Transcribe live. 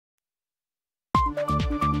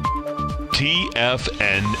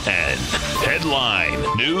TFNN. Headline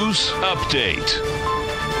News Update.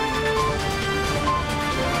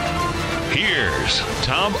 Here's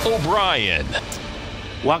Tom O'Brien.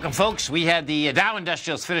 Welcome, folks. We had the Dow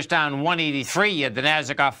Industrials finish down 183. You had the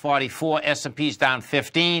Nasdaq off 44. S&P's down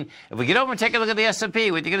 15. If we get over and take a look at the S&P,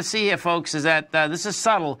 what you're going to see here, folks, is that this is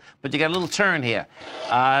subtle, but you got a little turn here.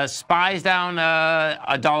 SPY's down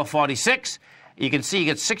 $1.46. You can see you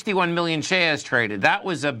get 61 million shares traded. That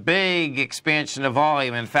was a big expansion of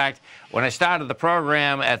volume. In fact, when I started the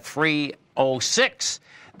program at 306,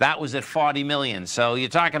 that was at 40 million. So you're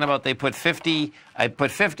talking about I put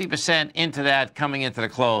 50% into that coming into the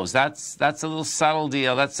close. That's a little subtle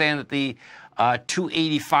deal. That's saying that the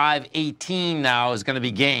 285.18 now is going to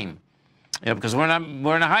be game. Because we're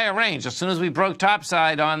in a higher range. As soon as we broke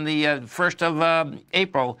topside on the 1st of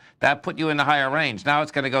April, that put you in the higher range. Now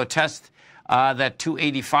it's going to go test that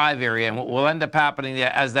 285 area. And what will end up happening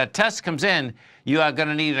there, as that test comes in, you are going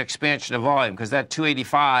to need an expansion of volume because that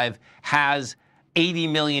 285 has 80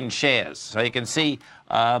 million shares. So you can see,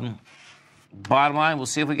 bottom line, we'll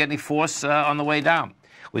see if we get any force on the way down.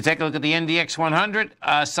 We take a look at the NDX 100,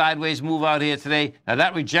 sideways move out here today. Now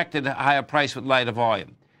that rejected a higher price with lighter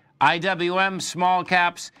volume. IWM, small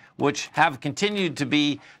caps, which have continued to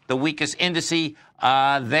be the weakest indice,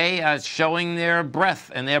 they are showing their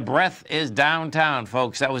breath, and their breath is downtown,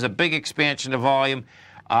 folks. That was a big expansion of volume.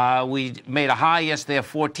 We made a high yesterday of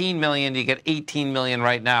 14 million. You get 18 million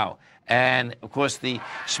right now. And, of course, the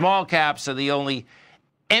small caps are the only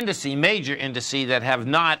major indice that have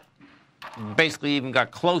not basically even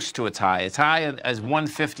got close to its high. Its high as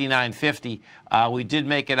 159.50. We did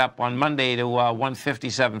make it up on Monday to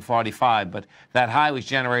 157.45, but that high was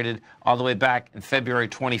generated all the way back in February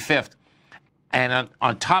 25th. And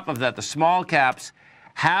on top of that, the small caps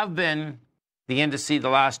have been the indice the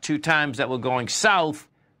last two times that we're going south,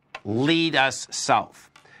 lead us south.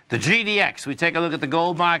 The GDX, we take a look at the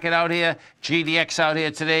gold market out here. GDX out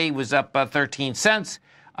here today was up 13 cents.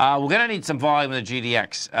 We're going to need some volume in the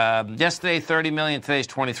GDX. Yesterday, 30 million. Today's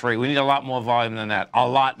 23. We need a lot more volume than that. A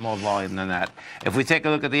lot more volume than that. If we take a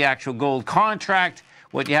look at the actual gold contract,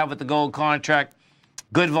 what you have with the gold contract,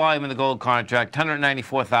 good volume in the gold contract,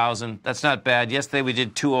 194,000. That's not bad. Yesterday, we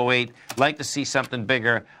did 208. Like to see something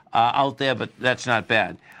bigger out there, but that's not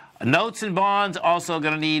bad. Notes and bonds also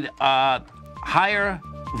going to need higher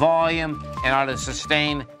volume in order to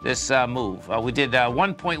sustain this move. We did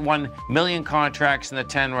 1.1 million contracts in the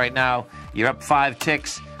 10 right now. You're up 5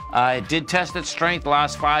 ticks. It did test its strength the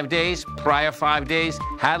last 5 days. Prior 5 days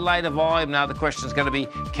had lighter volume. Now the question is going to be,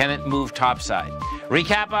 can it move topside?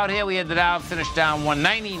 Recap out here, we had the Dow finish down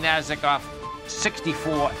 190, Nasdaq off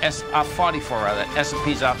 44, off 44 rather.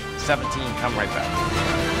 S&P's off 17. Come right back.